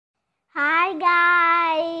Hi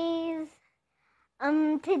guys.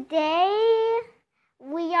 Today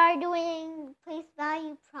we are doing place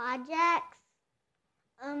value projects.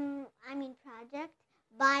 Project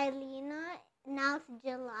by Lena. Now it's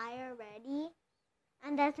July already,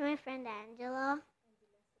 and that's my friend Angela.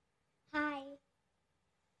 Hi.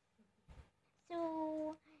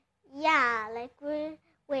 So yeah,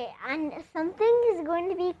 and something is going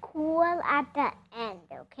to be cool at the end,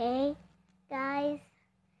 okay, guys?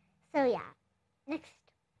 So yeah, next,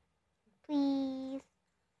 please.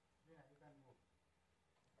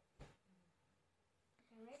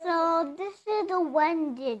 So this is the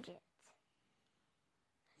 1 digit.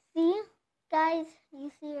 See, guys,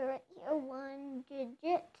 you see it right here, 1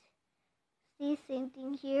 digit. See, same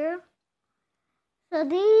thing here. So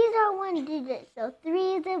these are 1 digit. So 3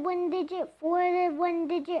 is a 1 digit, 4 is a 1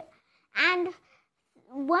 digit, and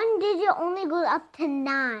 1 digit only goes up to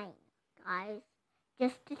 9, guys.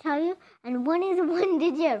 Just to tell you, and 1 is a 1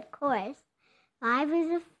 digit, of course. 5 is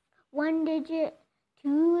a 1 digit.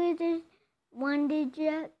 2 is a 1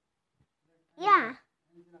 digit. Yeah.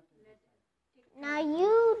 Now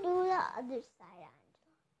you do the other side,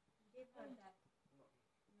 Angela.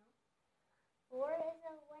 4 is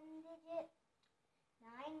a 1 digit.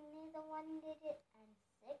 9 is a 1 digit. And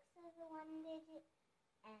 6 is a 1 digit.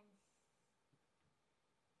 And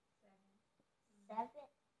 7.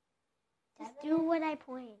 Just do what I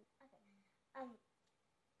point. Okay.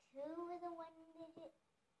 2 is a 1 digit.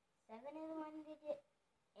 7 is a 1 digit.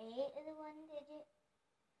 8 is a 1 digit.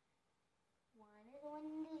 1 is a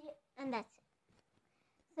 1 digit. And that's it.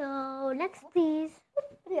 So next, please.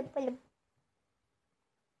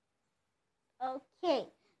 Okay,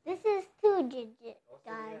 this is 2 digits,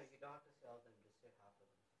 guys. You don't have to sell them, just say half of them.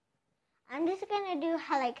 I'm just gonna do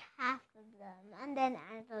like half of them, and then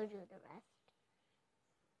I'll do the rest.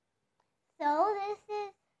 So this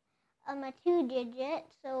is a 2 digit.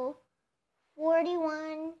 So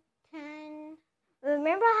 41, 10.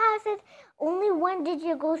 Remember how I said only 1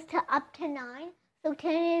 digit goes to up to 9? So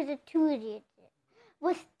 10 is a 2 digit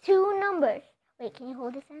with 2 numbers. Wait, can you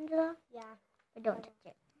hold this, Angela? Yeah. But don't touch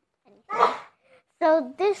it. Anything.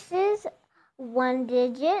 So this is 1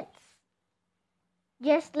 digit,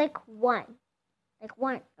 just like 1. Like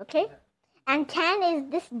 1, okay? And 10 is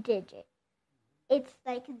this digit. It's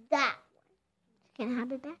like that one. Can I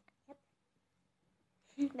have it back?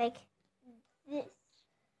 Yep. Like this.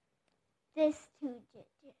 This 2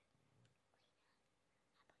 digit.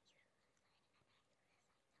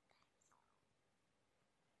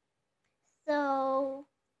 So,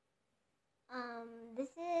 this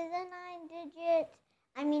is a 9 digit.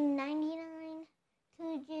 99,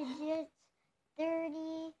 2 digits.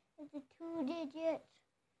 30 is a 2 digit.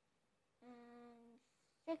 And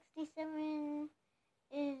 67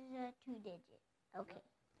 is a 2 digit. Okay.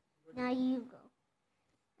 Now you go,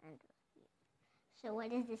 Angela. So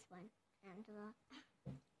what is this one, Angela?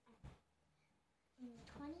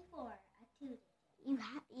 24, a 2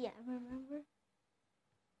 digit. Yeah, remember?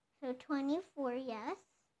 So 24, yes.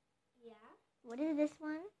 Yeah. What is this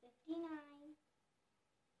one? 59.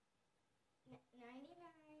 99.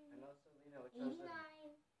 And also, Lena, which one's 89.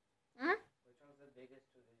 Huh? Which one's the biggest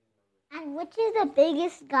 2 digit number? And which is the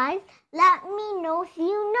biggest, guys? Let me know if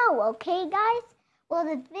you know, okay, guys? Well,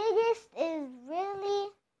 the biggest is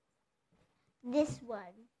really this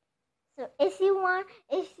one. So if you know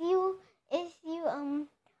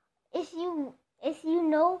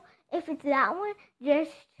if it's that one,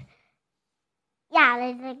 just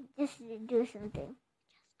just do something.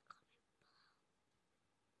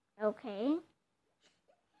 Okay.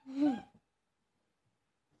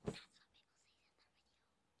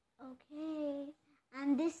 Okay.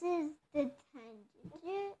 And this is the 10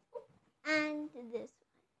 digit. And this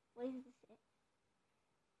one. What is this?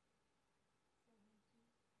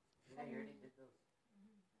 Lena, you already did those.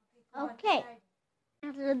 Okay.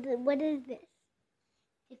 What is this?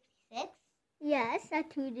 56. Yes, a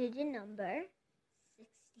 2 digit number.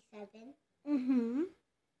 67.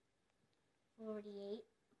 48.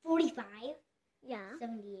 45. Yeah.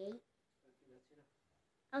 78.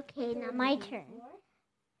 Okay, now my turn.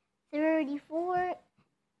 34.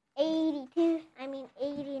 82.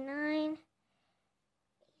 89.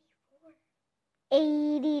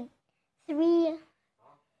 83.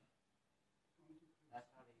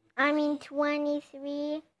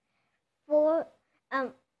 23. 4.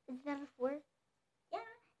 Is that a 4? Yeah.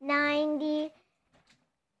 90.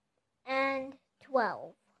 And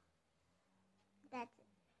 12. That's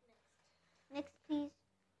it. Next, please.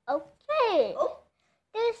 Okay. Oh.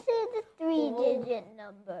 This is the 3 digit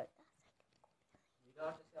number. You don't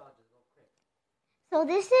have to say, I'll just go quick. So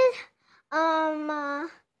this is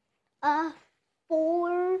 4,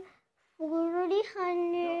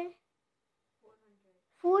 400,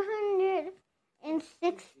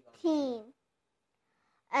 416.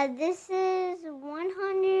 This is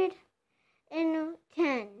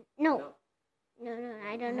 110. No,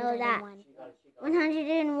 I don't know that.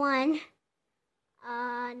 101.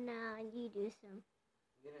 No, you do some.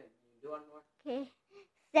 You do one more? Okay.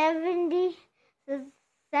 70. So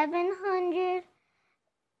 709.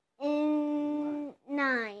 One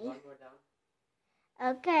more down.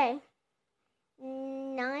 Okay.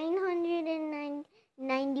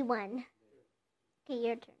 991. Okay,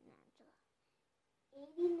 your turn,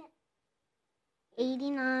 Angela.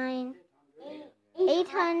 89.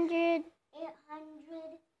 800.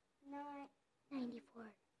 94.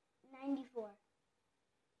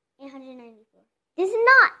 894. This is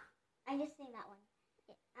not. I just seen that one.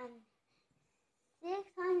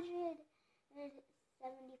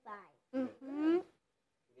 675. Mm-hmm.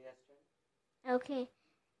 Yes, turn. Okay.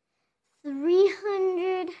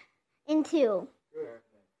 302.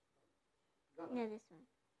 Perfect. No, this one.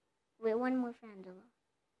 Wait, one more for Angela.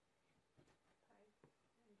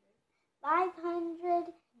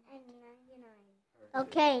 599.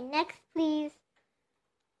 Okay, next, please.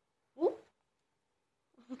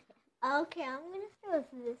 Okay, I'm going to start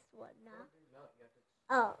with this one now. No,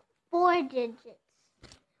 you have to. 4 digits.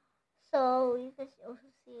 So you can also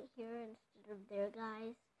see it here instead of there,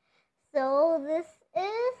 guys. So this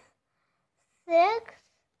is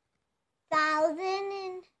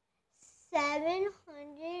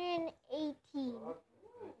 6,718.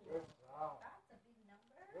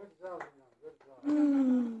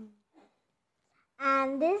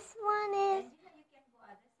 And this one is. You can go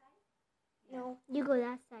other side. No, you go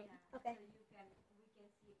that side. Okay.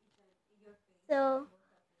 So So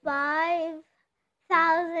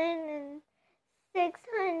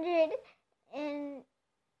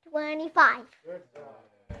 5,625.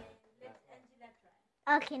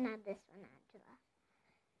 Okay, not this one, Angela.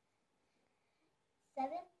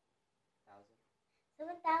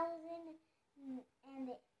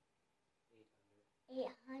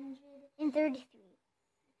 7,833.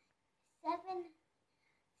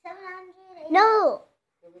 700. No.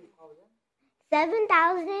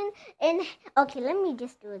 7,000 and okay, let me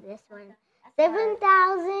just do this one.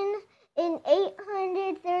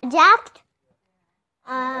 7,830. Jacked.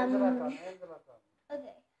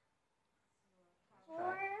 Okay.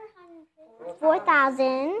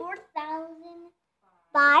 4,000.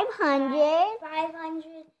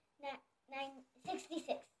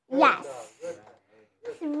 566. Yes.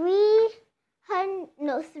 3,000.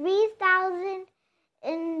 No, 3,000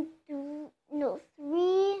 and no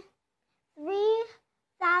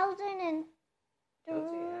 3,000 and Don't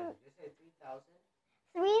say and. You say 3,000.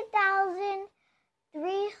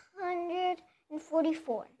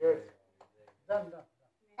 3,344.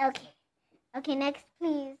 Okay. Okay, next,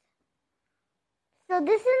 please. So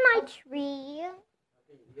this is my tree.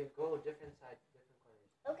 Okay, you go different sides, different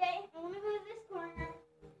corners. Okay, I'm gonna go to this corner.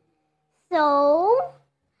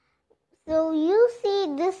 So you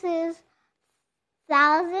see, this is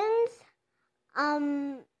thousands,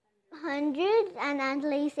 hundreds, and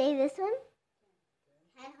Angela, you say this one,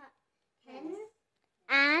 Tens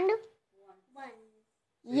and ones.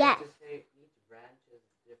 So you yes, have to say each branch is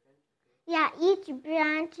different. Okay? yeah, each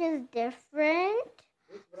branch is different.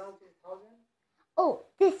 Which branch is 1,000? Oh,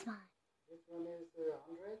 this one, Which one is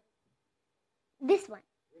 100? this one,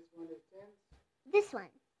 Which one is 10? this one,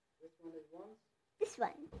 Which one is ones? this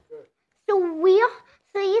one. Good. So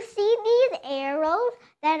you see these arrows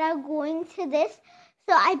that are going to this.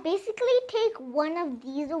 So I basically take one of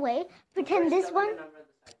these away. Pretend First, this tell me one. the number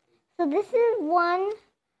on the side, please. So this is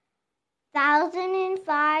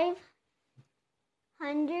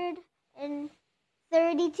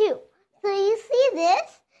 1,532. So you see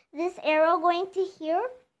this arrow going to here,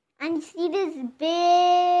 and you see this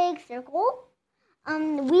big circle.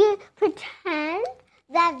 We pretend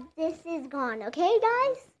that this is gone. Okay,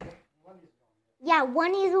 guys? One is gone. Yeah,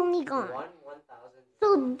 one is only gone. 1,000.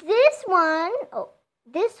 So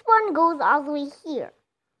this one goes all the way here.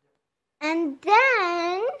 And then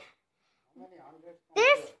How many hundreds?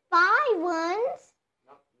 there's 5 ones.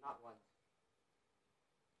 Not one.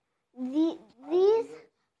 These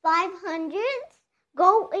 500s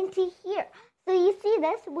go into here. So you see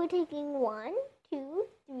this, we're taking 1, 2,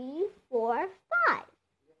 3, 4, 5.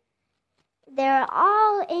 They're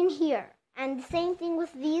all in here. And the same thing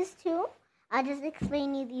with these two. I'll just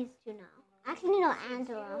explain you these two now. Actually, no,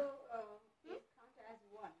 Angela. Counted as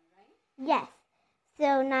one, right? Yes.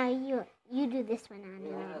 So now you do this one,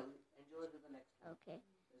 Angela Angela. do the next one. Okay.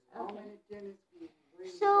 How many 10 is?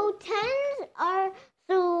 So tens are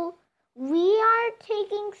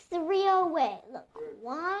taking 3 away. Look,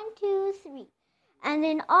 1, 2, 3. And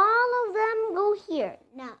then all of them go here.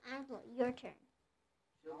 Now, Angela, your turn.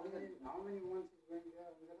 How many ones is going there,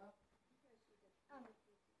 Angela?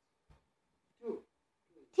 2.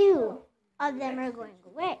 2 of them are going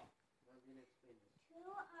away. 2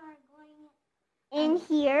 are going In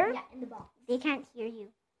here, in the box. they can't hear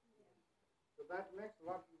you. So that makes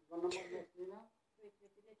what number makes Nina?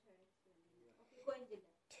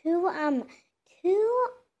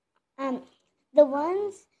 The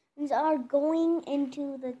ones are going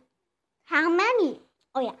into the. How many?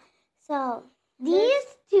 Oh yeah. So these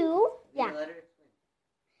 2, yeah, Let her explain.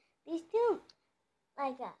 these 2,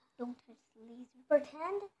 like don't touch these.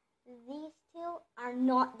 Pretend these 2 are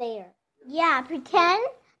not there. Yeah, pretend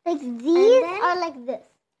like these are like this.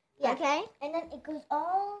 Yeah. Okay. And then it goes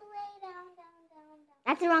all the way down.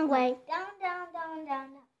 That's the wrong way. Down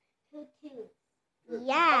to 2.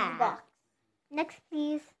 Yeah. box. Next,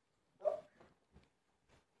 please.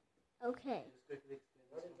 Okay. Just quickly explain.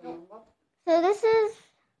 What is the number? So this is.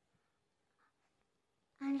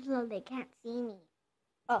 Angela, they can't see me.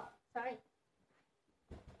 Oh, sorry.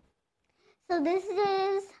 So this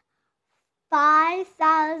is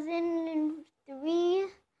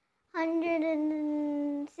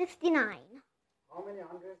 5,369. How many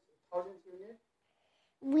hundreds, thousands you need?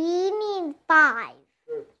 We need 5.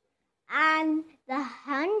 Good. And the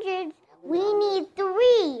hundreds, How we many need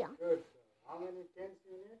 3. Good. How many tens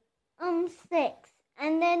you need? 6.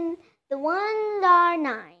 And then the ones are 9.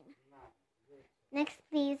 9. Good. Next,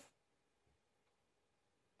 please.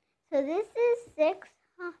 So this is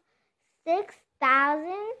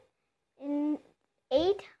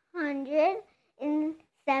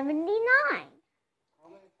 6,879. How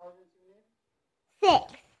many thousands you need? 6,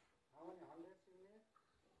 How many hundreds you need?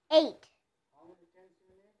 8, How many tens you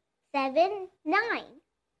need? 7, 9. 9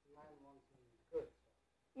 ones you need. Good.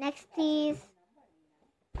 Next, please. Side.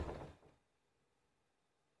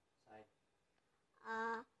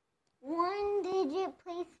 1-digit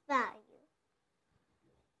place value.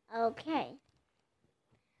 Okay.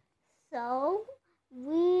 So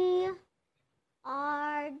we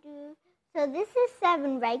are so this is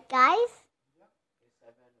 7, right, guys? Okay,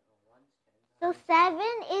 7 ones, 10. So 7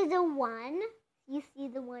 is a 1. You see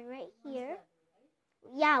the 1 right here.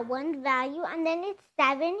 Yeah, 1 value. And then it's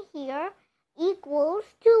 7 here equals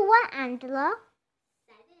to what, Angela?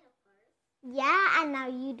 7, of course. Yeah, and now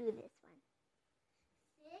you do this one.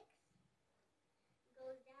 6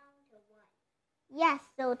 goes down to 1. Yes,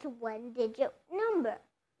 so it's a 1-digit number.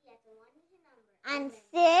 Yeah, it's a 1-digit number. And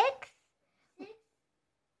then 6 6,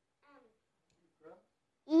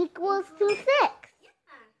 equals to 6. yeah.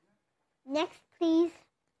 Next, please.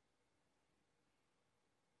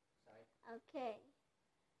 Side. Okay.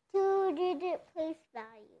 2-digit place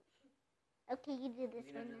value. Okay, you do this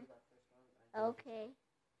Nina one does now. that first one. Okay.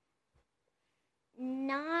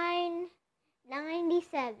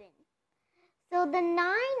 997. So the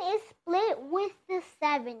 9 is split with the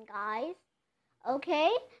 7, guys. Okay?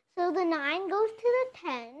 So the 9 goes to the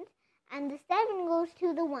 10s and the 7 goes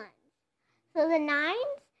to the 1s. So the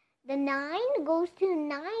 9 goes to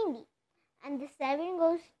 90 and the 7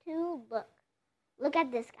 goes to, look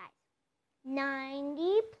at this, guys.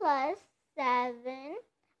 90 plus 7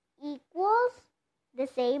 equals the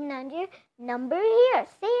same number here.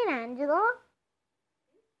 Say it, Angela.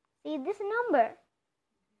 See this number.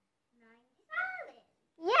 97.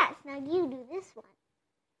 Yes, now you do this one.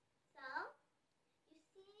 So, you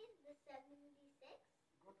see the 76? Yeah,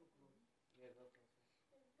 go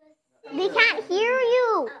closer. The They can't hear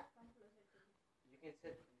you. come closer to me. You can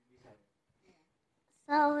sit beside her.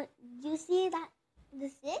 So, do you see that? The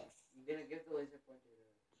 6? You didn't give the laser pointer to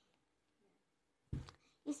her.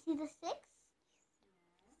 You see the 6? 6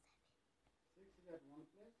 is at one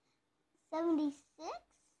place. 76.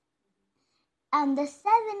 And the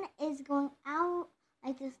 7 is going out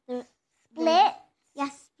like this. The split? Yeah,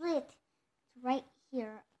 split. It's right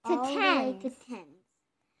here. To all the way to 10s. 10s.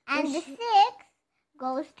 And the 6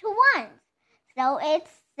 goes to 1s. So it's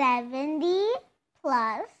 70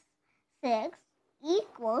 plus 6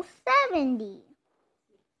 equals 70.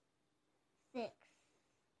 6.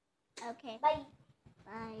 Okay. Bye.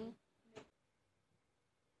 Bye.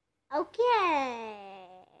 Okay.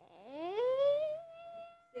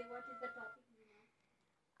 Say what is the topic, Nina?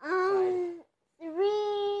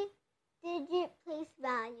 3-digit place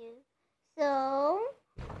value. So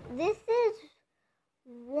this is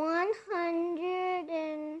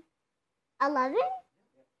 111.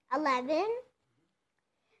 11.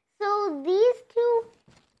 So these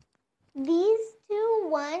two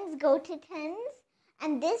ones go to 10s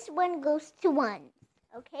and this one goes to 1s.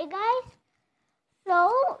 Okay, guys? So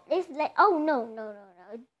So it's like, oh no.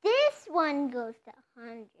 This one goes to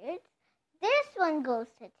hundreds. This one goes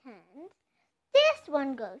to tens. This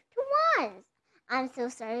one goes to ones. I'm so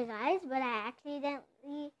sorry, guys, but I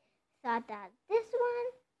accidentally thought that this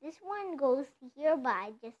one goes to here, but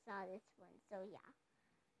I just saw this one. So yeah.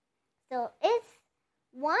 So it's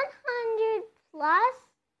 100 plus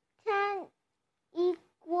 10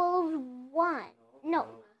 equals 1. No.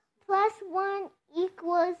 Plus 1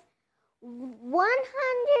 equals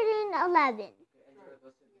 111. Okay, Angela,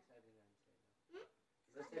 go sit beside Lina.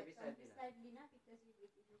 Go sit beside Lina. Beside Lina because we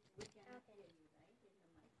cannot hear you, right?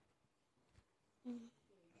 In the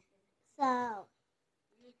mic. So,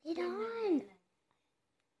 get on.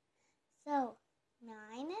 So,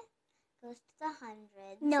 9 goes to the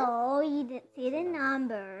hundreds. No, you didn't say the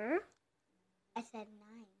number. I said 9.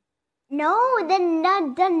 No, the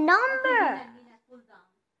number. Lina, pull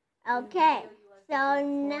down. Okay.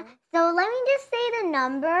 So let me just say the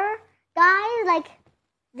number, guys. Like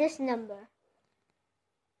this number.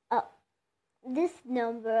 Oh, this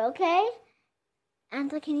number. Okay.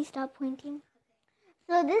 Angela, can you stop pointing?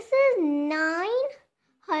 So this is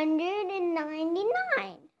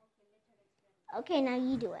 999. Okay, now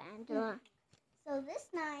you do it, Angela. So this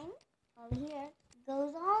 9 over here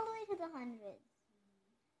goes all the way to the hundreds.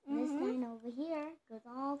 This 9 over here goes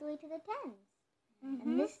all the way to the tens.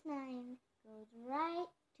 And this 9 goes right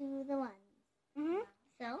to the ones.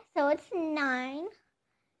 So it's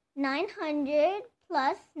 900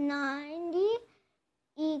 plus 90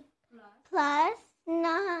 plus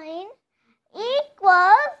 9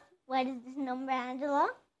 equals, what is this number, Angela?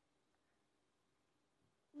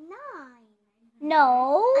 9.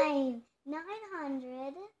 No,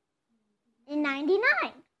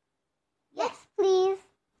 999. Yes, please.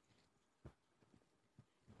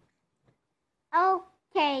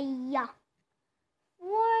 Okay, yeah.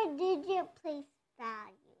 4-digit place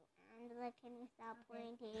value. Angela, can you stop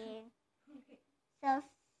pointing? So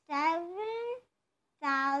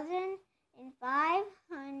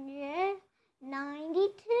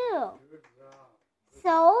 7,592. Good job.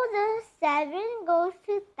 So the 7 goes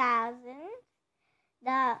to thousands,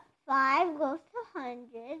 the 5 goes to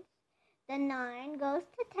hundreds, the 9 goes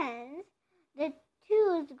to tens, the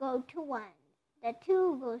 2's go to ones, the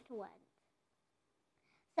 2 goes to ones.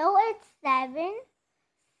 So it's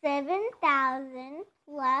 7,000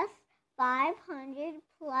 plus 500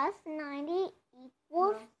 plus 90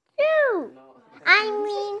 equals 2. No. I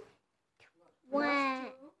mean,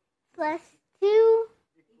 1 plus 2.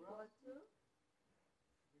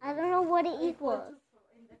 I don't know what it equals.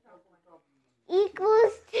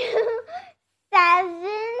 Equals to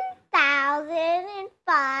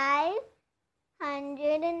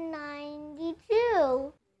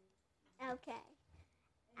 7,592. Okay.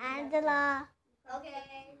 Angela. Okay.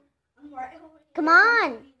 Come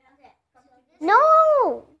on. No.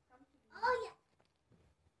 Oh, yeah.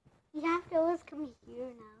 You have to always come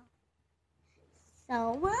here now.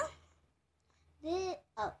 So, this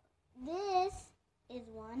is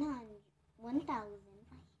 1,000.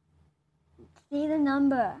 See the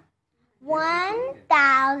number.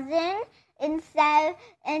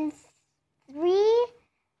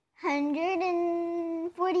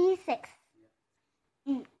 1,346.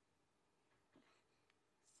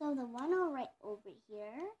 So the 1 right over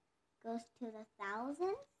here goes to the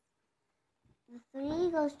thousands. The 3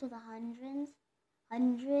 goes to the hundreds.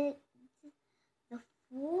 The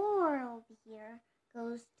 4 over here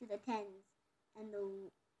goes to the tens. And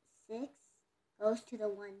the 6 goes to the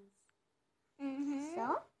ones.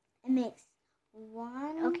 So it makes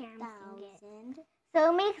 1,000 Okay, I'm seeing it. So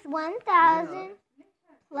it makes 1,000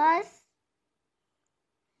 plus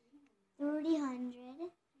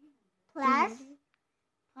 300 plus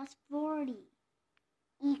plus 40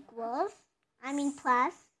 equals,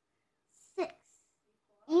 plus 6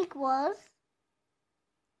 equals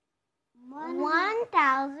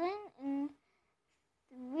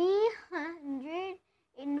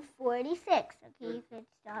 1,346. Okay, you could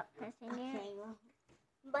stop pressing it.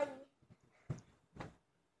 Bye.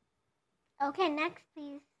 Okay, next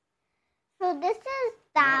please. So this is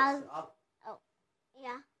thousand. Up.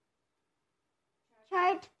 Yeah.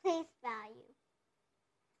 Chart place value.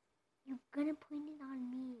 You're gonna point it on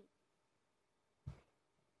me.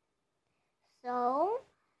 So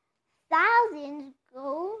thousands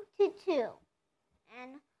go to 2,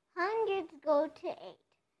 and hundreds go to 8.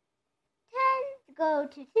 Tens go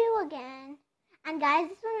to 2 again. And guys,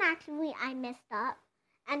 this one actually I messed up.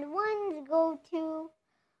 And ones go to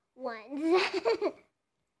ones.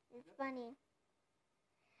 It's funny.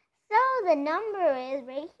 So the number is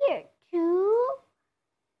right here.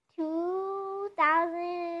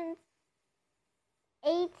 2,000.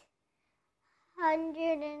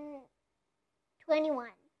 821.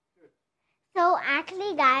 So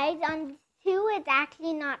actually, guys, on 2, it's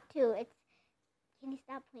actually not 2. It's, can you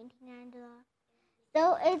stop pointing, Angela?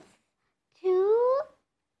 So it's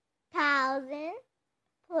 2,000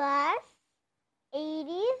 plus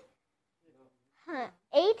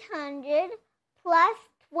 800 plus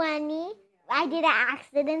 20. I did an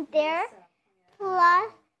accident there.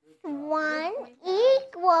 Plus 1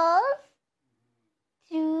 equals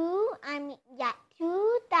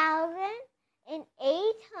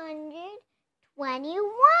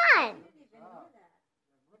 2,821.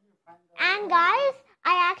 And guys,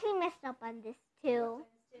 I actually messed up on this too.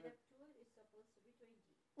 Instead of 2, it's supposed to be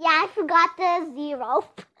 20. Yeah, I forgot the 0.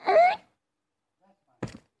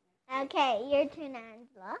 Okay, your turn,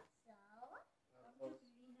 Angela. Come to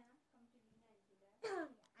Lina.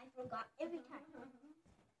 I forgot every time.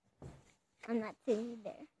 I'm not sitting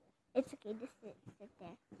there. It's okay, just sit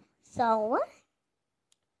there. So,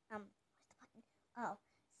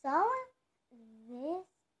 so this,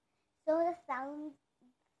 so the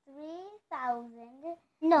 3,000.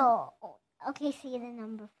 No. Okay, say the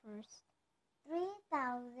number first.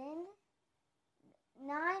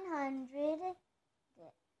 3,900.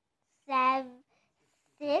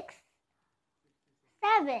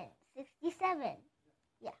 67.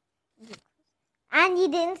 Yeah. And you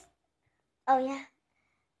didn't. Oh, yeah.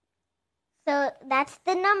 So that's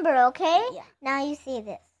the number, okay? Yeah. Now you see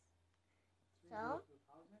this. So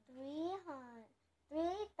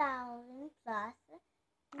 3,000 plus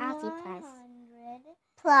I'll see plus. 900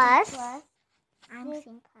 Plus. plus I'm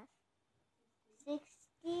seeing plus.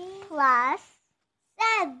 60 Plus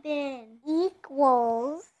 7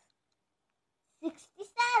 equals.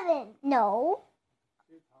 67. No.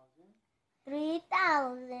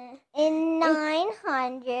 3,000 In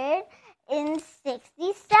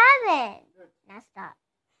 967. Now stop.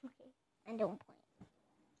 Okay. And don't point.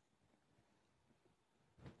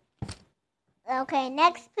 Okay,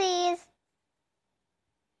 next please.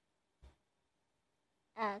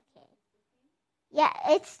 Okay. Yeah,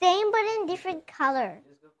 it's same but in different color.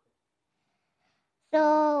 Just go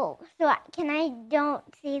quick. So can I don't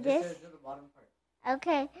see this? Just do the bottom part.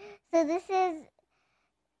 Okay. So this is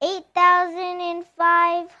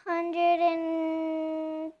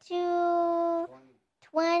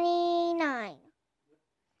 8,502.29.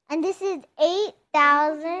 And this is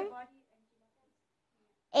 8,000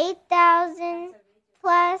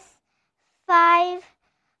 plus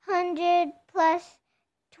 500 plus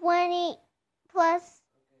 20 plus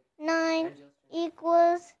 9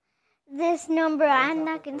 equals this number. I'm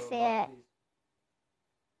not going to say it.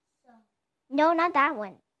 No, not that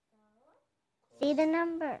one. See the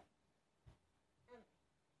number.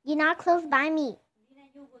 You're not close by me. Lina,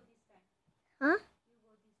 you go this time. Huh? You go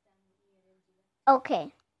this time here, Angela.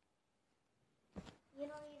 Okay. You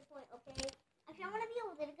don't need to point, okay? Actually, I'm going to be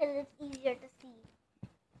able to because it's easier to see.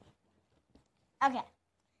 Okay.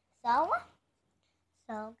 So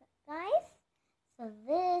guys, so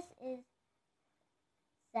this is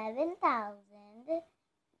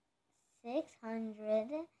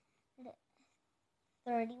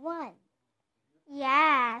 7,631.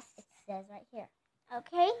 Yes. It says right here.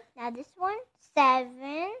 Okay. Now this one.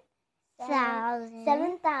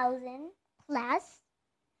 7,000 plus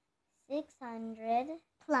 600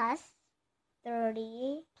 plus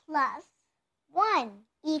 30 plus 1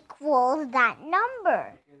 equals that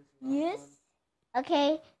number. Yes.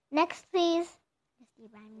 Okay. Next, please. Just stay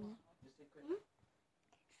by me. Just say quick.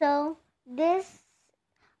 So this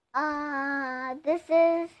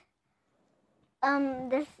is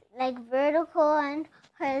this like vertical and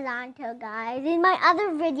horizontal, guys. In my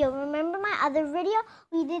other video, remember my other video?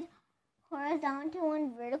 We did horizontal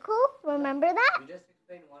and vertical. Remember that? We just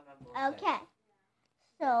explained one on both sides. Okay.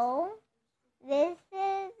 So this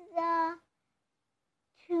is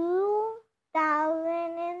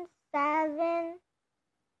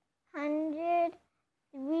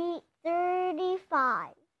 2,735,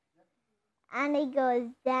 and it goes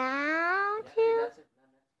down Yeah, to. that's it.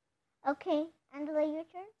 No, no. Okay, Angela, your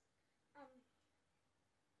turn.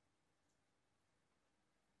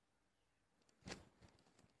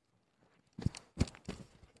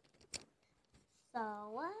 So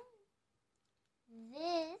this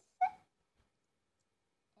is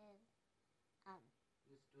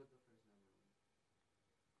Just do the first number.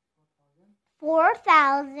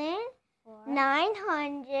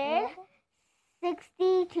 4,962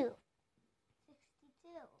 62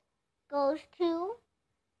 goes to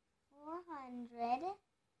 400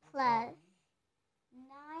 plus.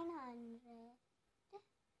 900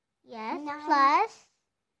 Yes, Nine. plus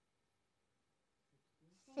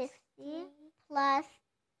 60 plus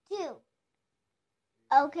 2.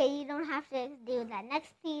 Okay, you don't have to do that.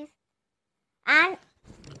 Next, please. And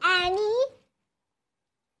Annie.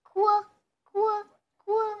 Qua.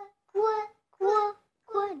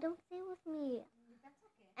 Don't say it with me.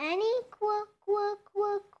 Annie.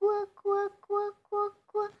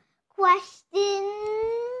 Questions.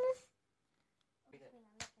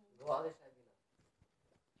 Go other side,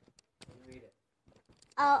 read it.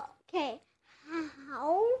 Okay.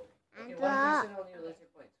 How? Okay, one person only laser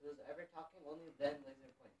points. Who's ever talking, only then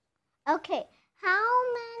laser points. Okay. How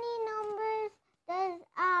many numbers does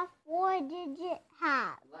a 4-digit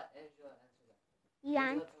have? Let Angela answer that. You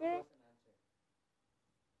Angela, answer. come close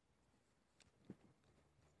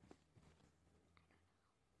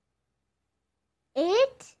and answer.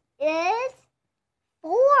 It is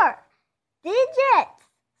 4 digits.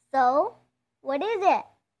 So, what is it?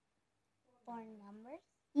 4 numbers.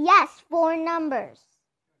 Yes, 4 numbers.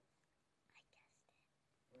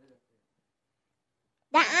 What is it for you?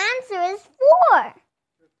 The answer is 4. Angela,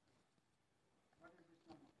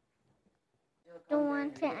 come Don't there want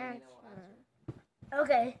and to read it and answer. Nina will answer.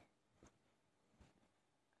 Okay.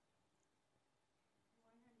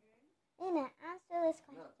 Nina, answer this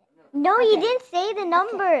question. No, Okay. you didn't say the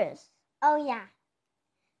numbers. Oh, yeah.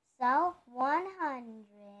 So,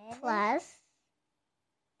 100 Plus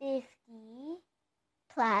 50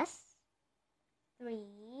 plus 3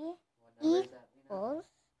 What number is that, Nina? equals.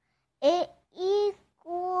 It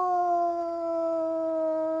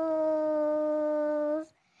equals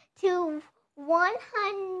to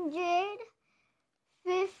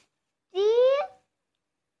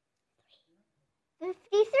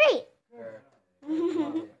 153.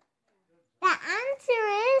 The answer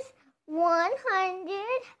is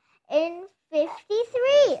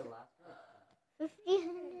 153.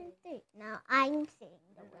 153. Now I'm saying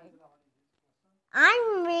the word.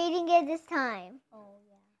 I'm reading it this time. Oh,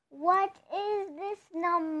 yeah. What is this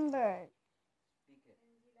number? Speak it.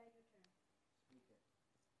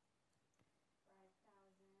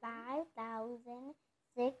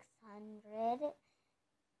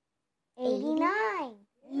 5,689.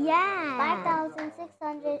 Yeah.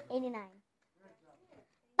 5,689.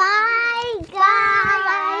 Bye,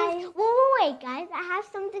 guys. Wait, guys. I have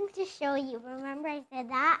something to show you. Remember I said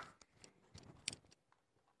that?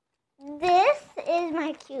 This is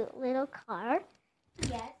my cute little car.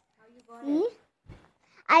 Yes. How you got See?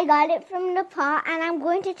 I got it from the pot, and I'm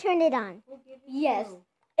going to turn it on. Yes.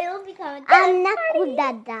 It will become a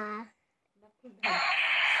Nakudada.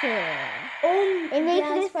 It makes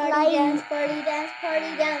dance this party, slide. dance party, dance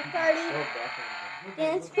party, dance party, Oh, definitely.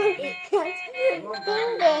 dance party, dance party.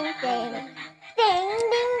 Ding, ding, ding. Ding,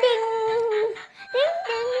 ding, ding. Ding,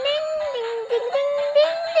 ding, ding, ding, ding, ding,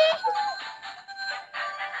 ding, ding.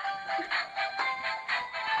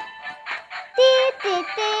 Dee, dee,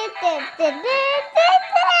 dee, dee, dee, dee, dee,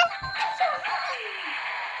 dee.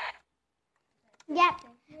 Yep.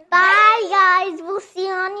 Bye, guys. We'll see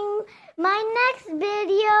you on my next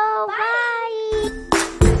video. Bye.